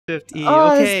Shift E.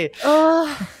 Okay.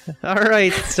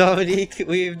 Alright, Dominique,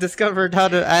 we've discovered how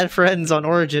to add friends on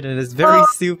Origin and it's very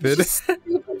stupid.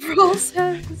 Stupid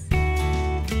process.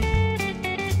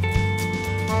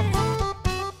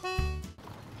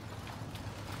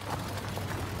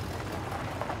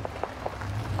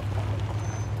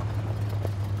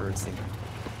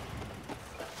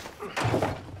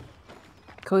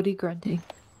 Cody grunting.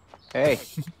 Hey.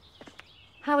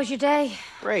 How was your day?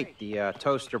 Great. The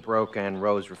toaster broke and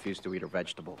Rose refused to eat her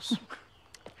vegetables.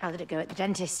 How did it go at the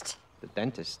dentist? The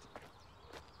dentist?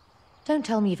 Don't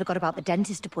tell me you forgot about the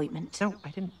dentist appointment. No, I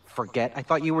didn't forget. I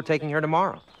thought you were taking her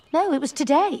tomorrow. No, it was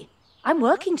today. I'm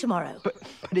working tomorrow. But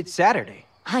it's Saturday.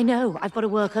 I know. I've got to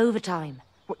work overtime.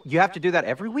 What, you have to do that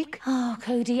every week? Oh,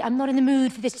 Cody, I'm not in the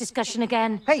mood for this discussion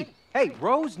again. Hey,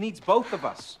 Rose needs both of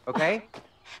us, okay?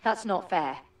 That's not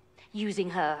fair. Using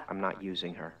her. I'm not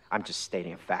using her. I'm just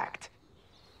stating a fact.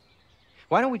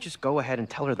 Why don't we just go ahead and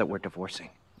tell her that we're divorcing?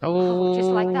 Oh, just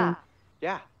like that?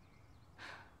 Yeah.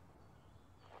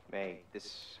 May,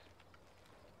 this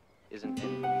isn't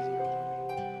any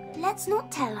easier. Let's not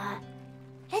tell her.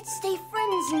 Let's stay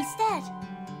friends instead.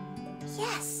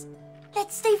 Yes,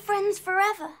 let's stay friends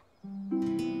forever.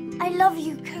 I love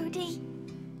you, Cody.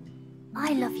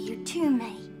 I love you too,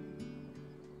 May.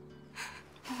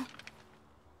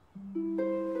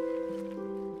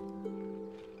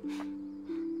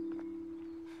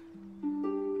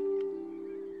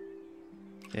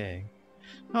 Dang.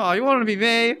 Oh, you want to be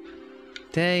May?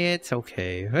 Dang, it's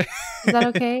okay. Is that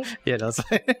okay? Yeah, that's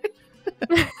fine.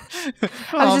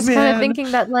 I was just kind of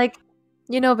thinking that, like,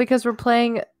 you know, because we're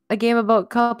playing a game about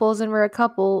couples and we're a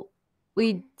couple,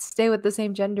 we stay with the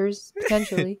same genders,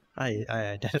 potentially. I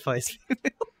identify as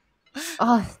female.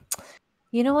 Oh,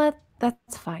 you know what?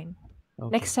 That's fine.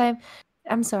 Okay. Next time,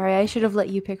 I'm sorry, I should have let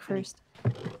you pick first.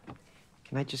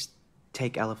 Can I just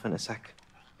take Elephant a sec?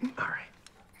 All right.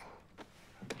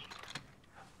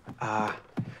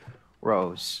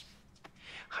 Rose,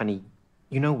 honey,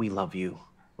 you know we love you,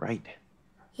 right?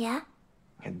 Yeah?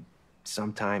 And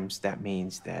sometimes that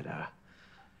means that,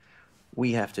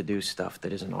 we have to do stuff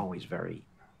that isn't always very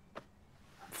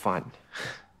fun.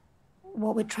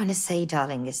 What we're trying to say,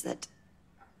 darling, is that,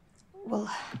 well,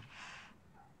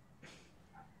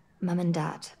 Mum and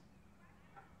Dad,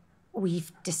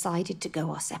 we've decided to go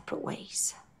our separate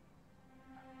ways.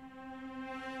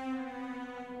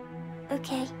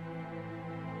 Okay.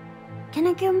 Can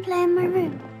I go and play in my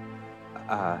room?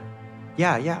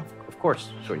 Yeah, of course,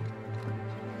 sweetie.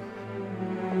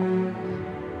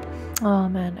 Oh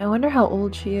man, I wonder how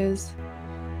old she is.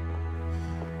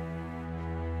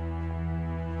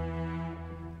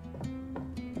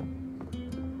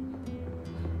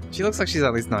 She looks like she's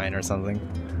at least 9 or something.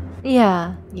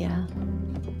 Yeah.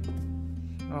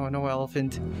 Oh, no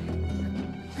elephant.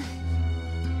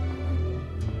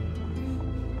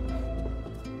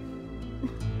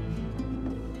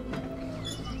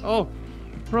 Oh,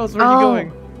 Rose, where are you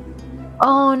going?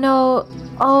 Oh no.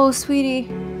 Oh, sweetie.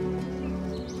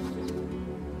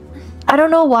 I don't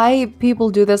know why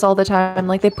people do this all the time.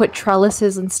 Like, they put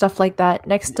trellises and stuff like that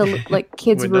next to, like,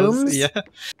 kids' rooms. Yeah.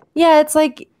 Yeah, it's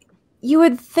like, you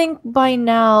would think by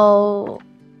now,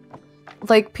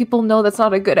 like, people know that's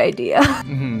not a good idea.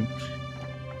 Mm-hmm.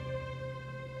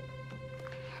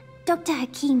 Dr.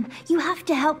 Hakim, you have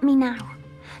to help me now.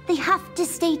 They have to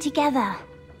stay together.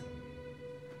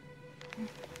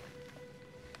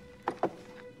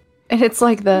 And it's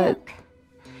like the... Look,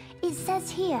 it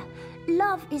says here,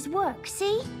 love is work,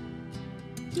 see?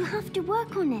 You have to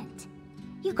work on it.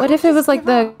 What if it was like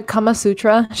the Kama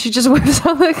Sutra? She just whips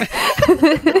out like...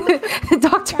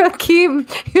 Dr. Hakim,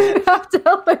 you have to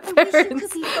help my parents. We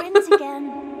could be friends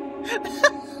again.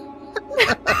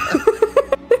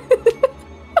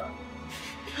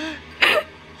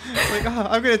 Like, oh,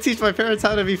 I'm gonna teach my parents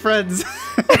how to be friends.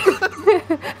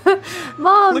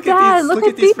 Mom, Dad, look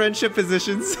at these friendship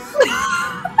positions.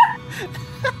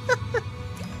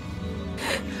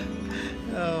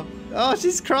 Oh,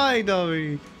 she's crying,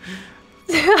 Dobby.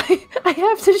 I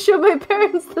have to show my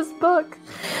parents this book.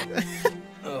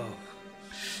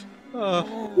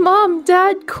 Oh. Mom,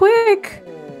 Dad, quick!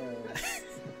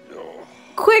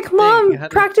 Quick, Mom,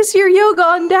 practice your yoga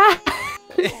on Dad.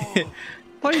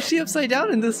 Why is she upside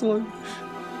down in this one?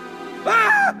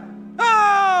 Ah!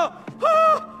 Oh!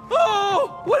 Oh!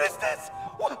 Oh! What is this?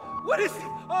 What is it?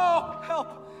 Oh, help!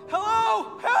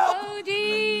 Hello! Help!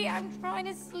 Cody, I'm trying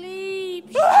to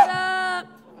sleep. Shut up.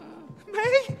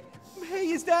 May? May,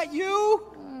 is that you?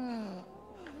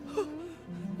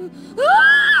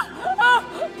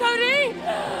 Cody!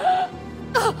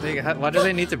 Why do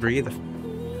they need to breathe?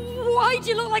 Why'd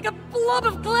you look like a blob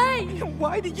of clay!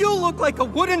 Why do you look like a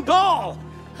wooden doll?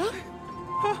 Look!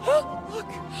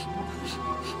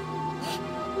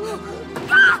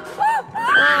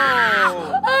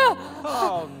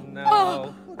 Oh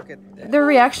no! Look at that. Their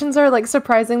reactions are like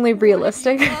surprisingly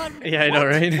realistic. Yeah, I know,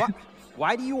 right?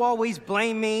 Why do you always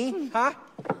blame me, huh?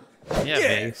 Yeah,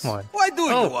 babe, come on. Why do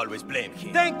you always blame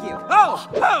him? Thank you.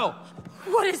 Oh!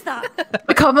 What is that?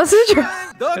 The Kama Sutra.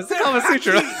 It's the Kama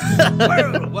Sutra.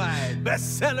 Worldwide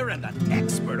bestseller and an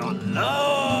expert on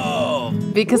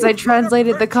love. Because I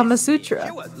translated the Kama Sutra.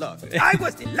 You was love. I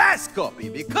was the last copy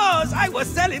because I was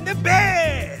selling the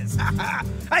best.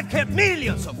 I've kept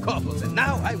millions of couples and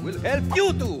now I will help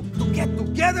you to get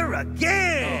together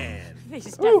again. This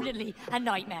is definitely a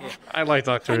nightmare. I like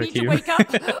Dr. I need to Hakim. wake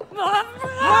up.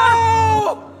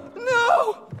 No!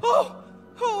 No!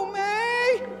 Oh,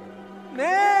 May!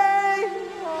 May!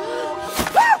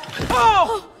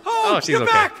 Oh, she's you're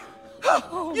okay. back!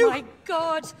 Oh my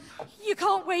god. You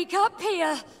can't wake up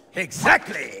here.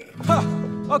 Exactly!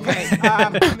 Okay,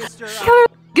 Mr.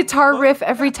 Guitar riff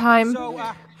every time.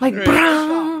 Like,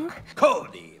 brang.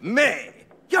 Cody, May,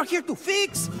 you're here to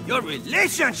fix your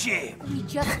relationship! We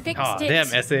just fixed Aw, it.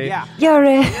 damn essay. Yeah.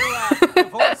 Yore.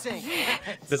 Divorcing.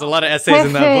 There's a lot of essays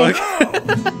in that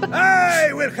book.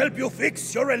 I will help you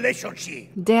fix your relationship.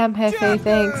 Damn, Hefe,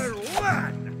 thanks. Chapter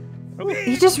 1.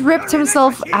 He just ripped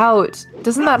himself out.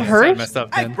 Doesn't that I hurt? messed up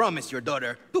I then. promise your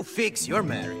daughter to fix your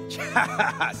marriage.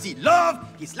 See, love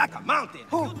is like a mountain. You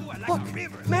two are like a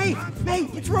river. May,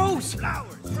 it's Rose.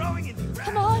 Flowers growing in the ground.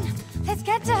 Come on, let's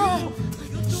get to her.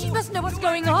 She must know what's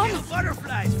going on.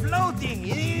 Butterflies floating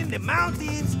in the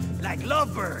mountains like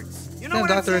lovebirds. You know Damn,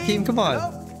 what I'm Dr. Hakim, saying? come on.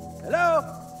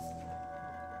 Hello?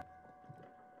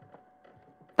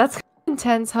 That's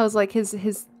intense. How's like his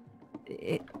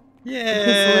Yeah.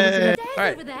 There's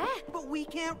Alright. over there. But we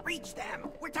can't reach them.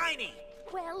 We're tiny.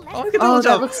 Well, let's Oh, look at Oh, double that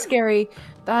jump. looks scary.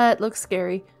 That looks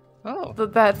scary. Oh,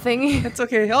 But that thing. it's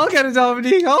okay. I'll get it,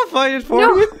 Dominique. I'll fight it for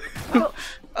No. you.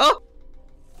 Oh,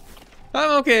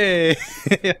 I'm okay.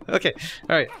 Okay.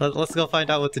 All right. Let's go find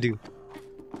out what to do.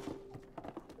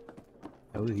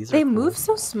 Oh, these are They cool. move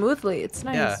so smoothly. It's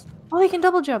nice. Yeah. Oh, he can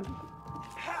double jump.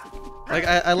 Like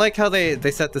I like how they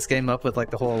set this game up with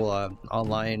like the whole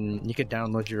online. You can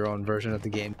download your own version of the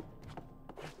game.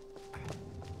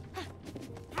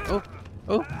 Oh.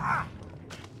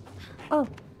 Oh.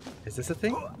 Is this a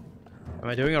thing? Am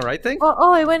I doing a right thing?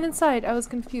 Oh, I went inside. I was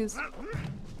confused.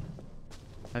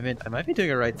 I mean, I might be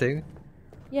doing a right thing.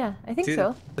 Yeah, I think See,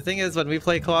 so. The thing is, when we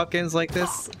play co-op games like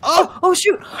this, Oh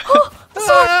shoot! Oh,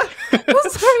 sorry. Oh,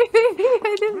 sorry, baby.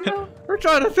 I didn't know. we're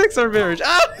trying to fix our marriage.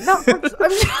 Ah! No,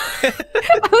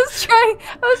 I was trying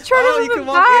Oh, to you move can it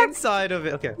walk back. inside of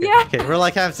it. Okay, okay, Yeah. okay. We're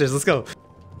like hamsters. Let's go.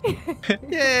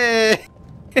 Yay!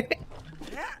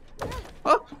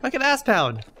 Oh, I can ass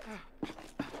pound.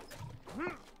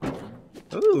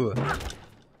 Ooh.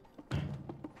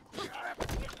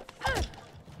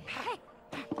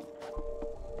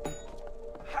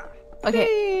 Okay.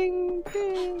 Ding,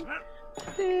 ding,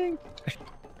 ding.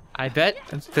 I bet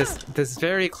this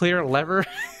very clear lever.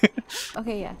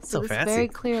 Okay, yeah. So So this fancy. very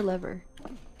clear lever.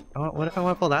 What if I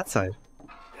want to pull that side?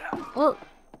 Well,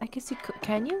 I guess you could.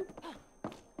 Can you?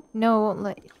 No, it won't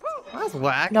let you. That's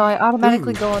whack. No, I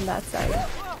automatically Ooh. go on that side.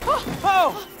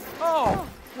 Oh!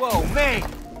 Whoa,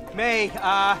 May,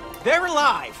 they're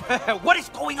alive. What is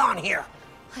going on here?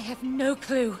 I have no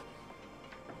clue.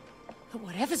 But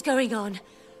whatever's going on,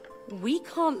 we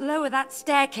can't lower that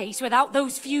staircase without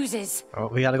those fuses. Oh,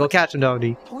 we gotta go catch him,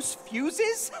 Dominique. Those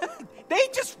fuses?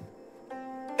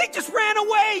 They just ran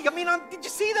away. I mean, did you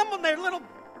see them on their little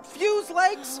fuse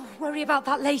legs? Oh, worry about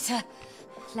that later.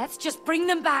 Let's just bring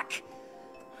them back.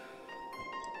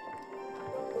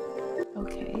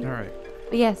 Okay. All right.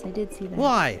 But yes, I did see that.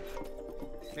 Why?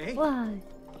 Hey, Why?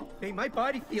 hey, my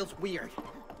body feels weird.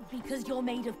 Because you're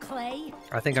made of clay?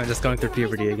 I think I'm just going through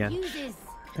puberty again. Fuses.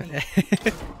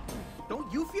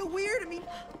 Don't you feel weird? I mean,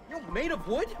 you're made of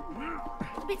wood.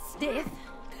 A bit stiff,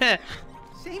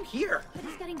 Same here. but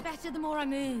it's getting better the more I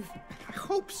move. I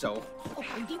hope so. Oh,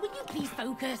 Cody, will you please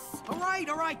focus? All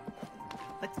right.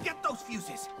 Let's get those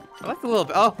fuses. I like the little.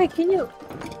 Oh, Hey, can you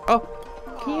oh.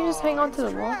 just hang on to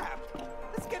the wall? Trap.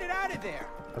 Let's get it out of there.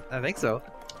 I think so. All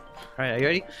right, are you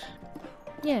ready?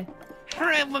 Yeah.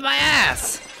 Hurry up with my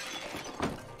ass!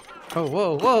 Oh,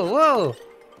 whoa, whoa,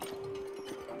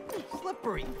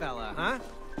 Slippery fella, huh?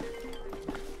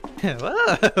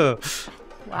 whoa! Whoa!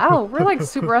 Wow, we're like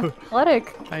super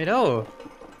athletic. I know.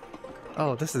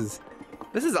 Oh, this is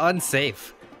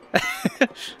unsafe.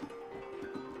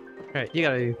 Alright, you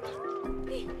gotta.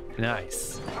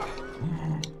 Nice.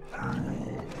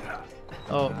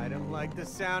 Oh, I don't like the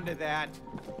sound of that.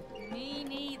 Me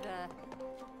neither.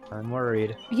 I'm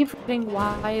worried. I keep forgetting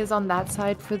Y is on that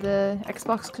side for the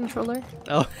Xbox controller.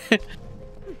 Oh,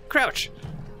 crouch.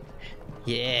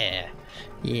 Yeah,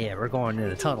 yeah, we're going to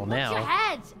the tunnel Watch your now.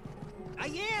 head. I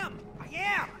am.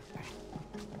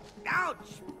 Ouch.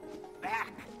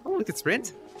 Back. Oh, we can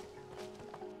sprint.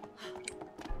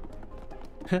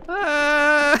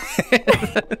 Ah!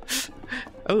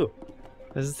 Oh,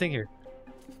 there's this thing here.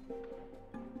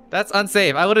 That's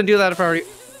unsafe. I wouldn't do that if I already.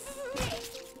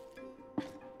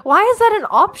 Why is that an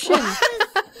option?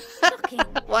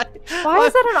 Why? Why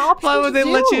is that an option? Why would to they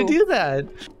let you do that?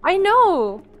 I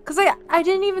know, cause I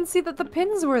didn't even see that the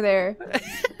pins were there.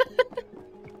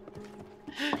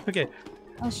 Okay.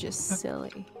 That's just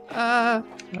silly. All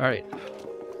right.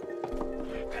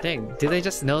 Dang, do they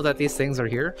just know that these things are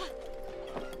here?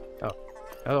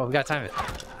 Oh, we gotta time it.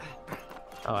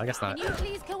 Oh, I guess not. Can you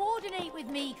please coordinate with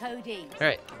me, Cody? All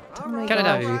right, Oh my count it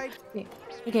down, God. baby.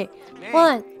 Okay. Hey,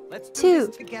 1, let's do 2,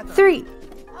 this together. 3.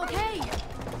 Okay.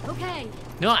 Okay.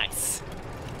 Nice.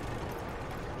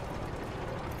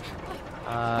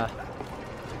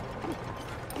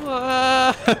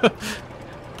 Whoa.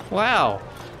 Wow.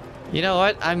 You know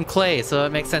what? I'm clay, so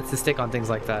it makes sense to stick on things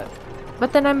like that.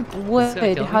 But then I'm wood.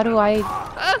 kill How me. do I?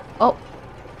 Oh.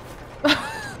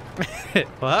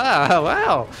 Wow!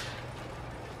 Wow!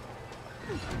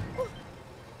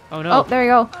 Oh no! Oh, there you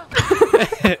go.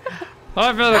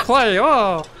 I'm in the clay.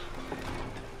 Oh!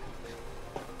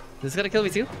 This is gonna kill me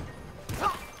too?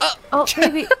 Oh,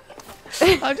 maybe.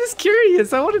 I'm just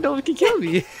curious. I want to know if it can kill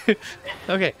me.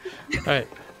 Okay. All right.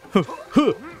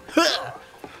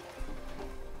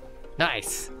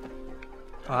 Nice.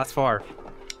 Oh, that's far.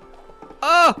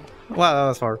 Oh! Wow, that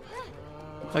was far.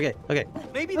 Okay. Okay.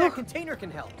 Maybe that container can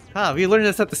help. Ah, we learned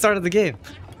this at the start of the game.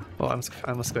 Oh, I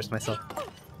almost squished myself.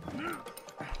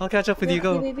 I'll catch up with you.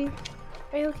 Go. Okay, baby?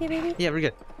 Are you okay, baby? Yeah, we're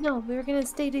good. No, we're gonna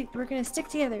we're gonna stick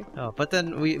together. Oh, but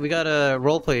then we gotta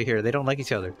roleplay here. They don't like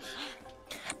each other.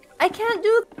 I can't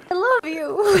do. I love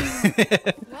you.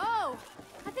 Whoa!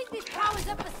 I think this powers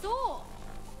up the saw.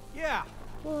 Yeah.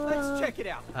 Let's check it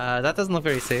out. That doesn't look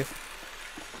very safe.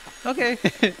 Okay.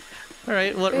 All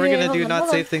right. What we're Wait, gonna hold do? on, Not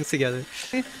hold save on. things together.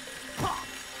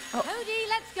 Cody,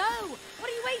 let's go. What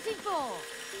are you waiting for?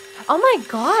 Oh my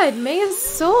God, May is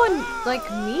so like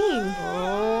mean.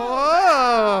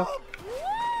 Oh!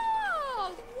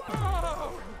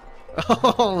 Whoa!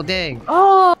 Oh, dang.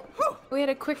 Oh, we had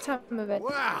a quick time event.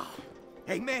 Wow.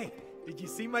 Hey, May, did you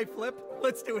see my flip?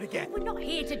 Let's do it again. We're not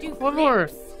here to do One more.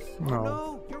 flips. No.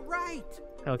 No, you're right.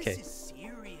 Okay. This is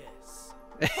serious.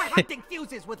 We're hunting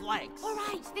fuses with legs. All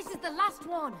right, this is the last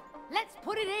one. Let's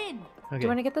put it in. Do Okay. you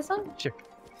want to get this on? Sure.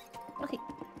 Okay.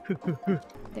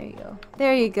 There you go.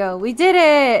 There you go. We did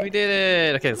it. We did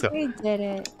it. Okay, let's go. We did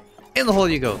it. In the hole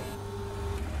you go.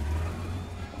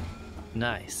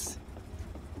 Nice.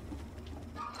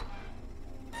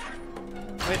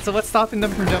 Wait, so what's stopping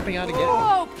them from jumping out again?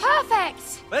 Oh,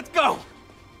 perfect. Let's go.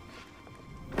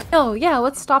 Oh yeah,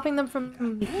 what's stopping them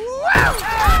from?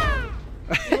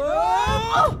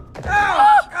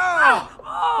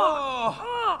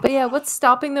 But yeah, what's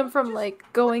stopping them from like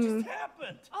going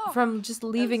from just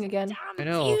leaving again? I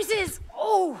know. Fuses.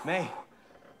 Oh, May,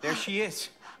 there she is.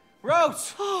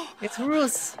 Rose! It's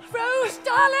Rose. Rose,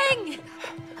 darling.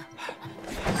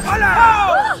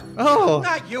 Hola! Oh.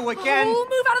 Not you again! Oh,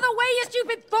 move out of the way, you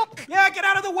stupid fuck. Yeah, get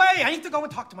out of the way! I need to go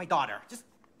and talk to my daughter. Just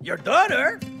Your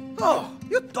daughter? Oh,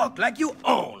 you talk like you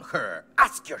own her.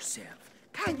 Ask yourself,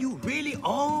 can you really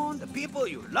own the people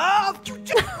you love? You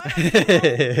just...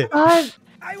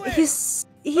 I will. He's.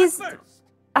 But first,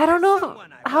 I don't know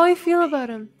someone I how want I to feel meet. about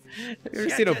him. Have you ever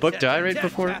seen a book die right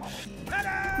before?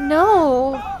 Ta-da!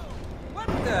 No. What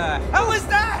the hell is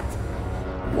that?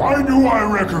 Why do I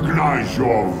recognize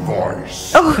your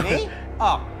voice? me?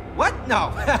 Oh, what?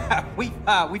 No.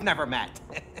 we've never met.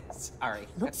 Sorry.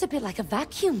 Looks a bit like a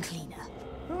vacuum cleaner.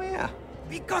 Oh, yeah.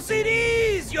 Because it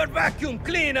is your vacuum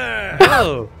cleaner.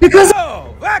 Oh.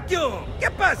 Oh, vacuum! ¿Qué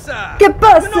pasa? ¿Qué You know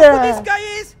who pasa? this guy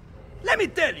is? Let me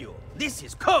tell you. This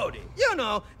is Cody. You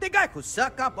know, the guy who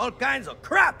suck up all kinds of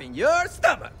crap in your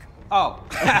stomach. Oh,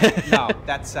 no,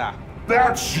 that's,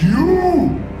 That's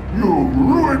you! You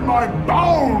ruined my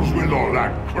bowels with all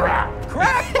that crap!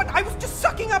 crap! But I was just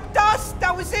sucking up dust!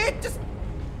 That was it! Just...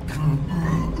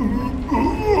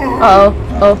 Oh.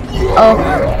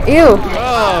 Ew.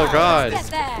 Oh God. Get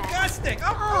there. Disgusting.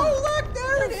 Oh, look,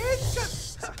 there it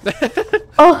is.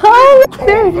 Oh, hi. There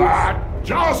Call it is. that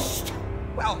just...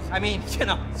 Well, I mean,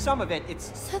 some of it,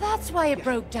 it's... So that's why it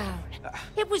broke down.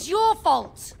 It was your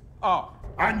fault. Oh,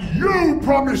 And you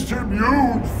promised him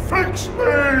you'd fix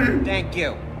me! Thank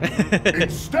you.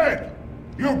 Instead,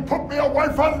 you put me away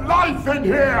for life in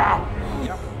here!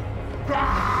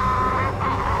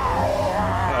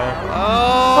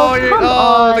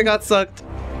 Oh, they got sucked.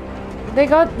 They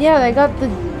got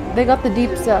the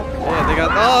deep suck. Yeah, they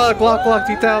got Glock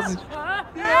 2000.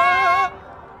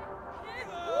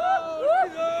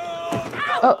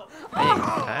 Oh. Hey,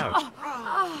 ouch.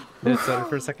 Did it settle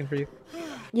for a second for you?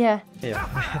 Yeah. Yeah.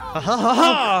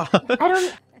 I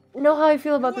don't know how I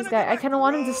feel about this guy. I kind of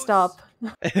want him to stop.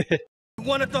 You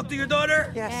want to talk to your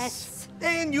daughter? Yes.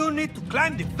 Then you need to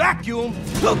climb the vacuum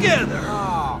together.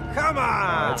 Oh, come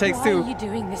on. It takes Why two. are you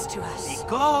doing this to us?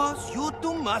 Because you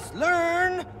two must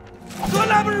learn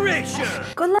collaboration.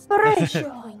 Collaboration.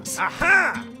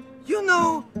 Aha! You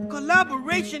know,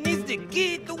 collaboration is the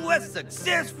key to a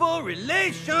successful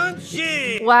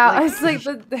relationship. Wow, it's like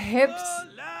the hips.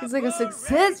 It's like a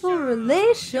successful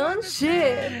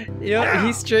relationship. Yeah,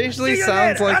 he strangely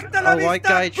sounds like a white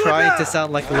guy trying to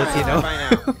sound like a Latino.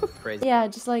 Crazy. Yeah,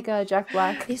 just like Jack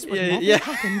Black. This would Yeah, never yeah.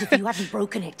 have happened if you hadn't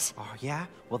broken it. Oh, yeah?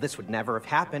 Well, this would never have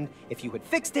happened if you had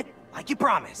fixed it like you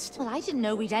promised. Well, I didn't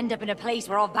know we'd end up in a place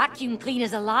where our vacuum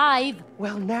cleaner's alive.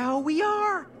 Well, now we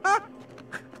are. Huh?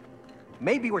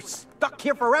 Maybe we're stuck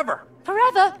here forever.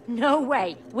 Forever? No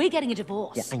way. We're getting a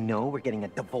divorce. Yeah, I know we're getting a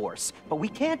divorce, but we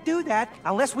can't do that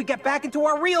unless we get back into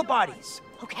our real bodies.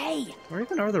 Okay, Where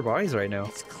even are their bodies right now?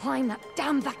 let's climb that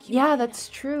damn vacuum. Yeah, that's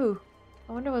true.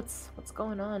 I wonder what's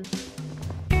going on.